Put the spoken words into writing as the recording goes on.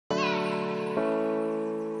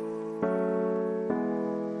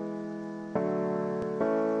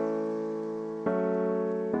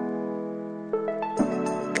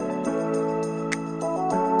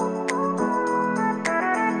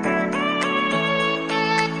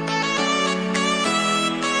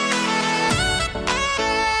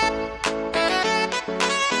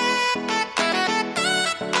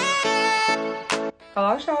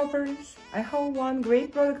shoppers! I have one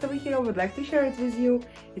great product over here, I would like to share it with you.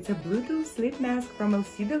 It's a Bluetooth sleep mask from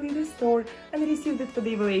LC-dolida store, and I received it for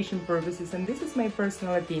the evaluation purposes, and this is my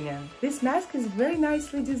personal opinion. This mask is very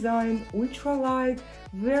nicely designed, ultra light,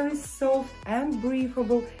 very soft and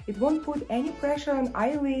breathable. It won't put any pressure on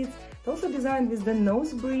eyelids. It's also designed with the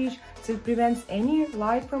nose bridge, so it prevents any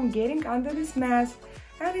light from getting under this mask.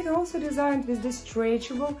 And it's also designed with this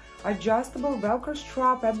stretchable, adjustable Velcro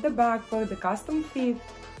strap at the back for the custom fit.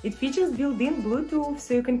 It features built-in Bluetooth,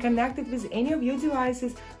 so you can connect it with any of your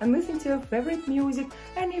devices and listen to your favorite music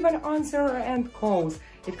and even answer and calls.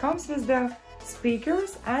 It comes with the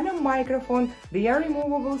speakers and a microphone. They are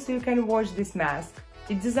removable, so you can watch this mask.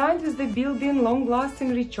 It's designed with the built-in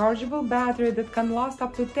long-lasting rechargeable battery that can last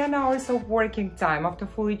up to 10 hours of working time after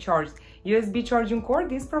fully charged. USB charging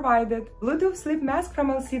cord is provided. Bluetooth sleep mask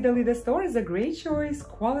from LC-dolida store is a great choice.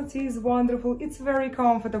 Quality is wonderful, it's very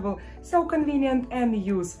comfortable, so convenient and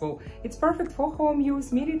useful. It's perfect for home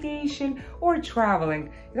use, meditation or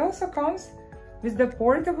traveling. It also comes with the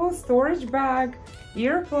portable storage bag,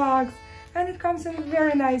 earplugs, and it comes in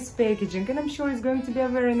very nice packaging, and I'm sure it's going to be a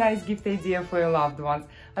very nice gift idea for your loved ones.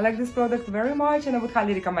 I like this product very much and I would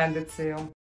highly recommend it to you.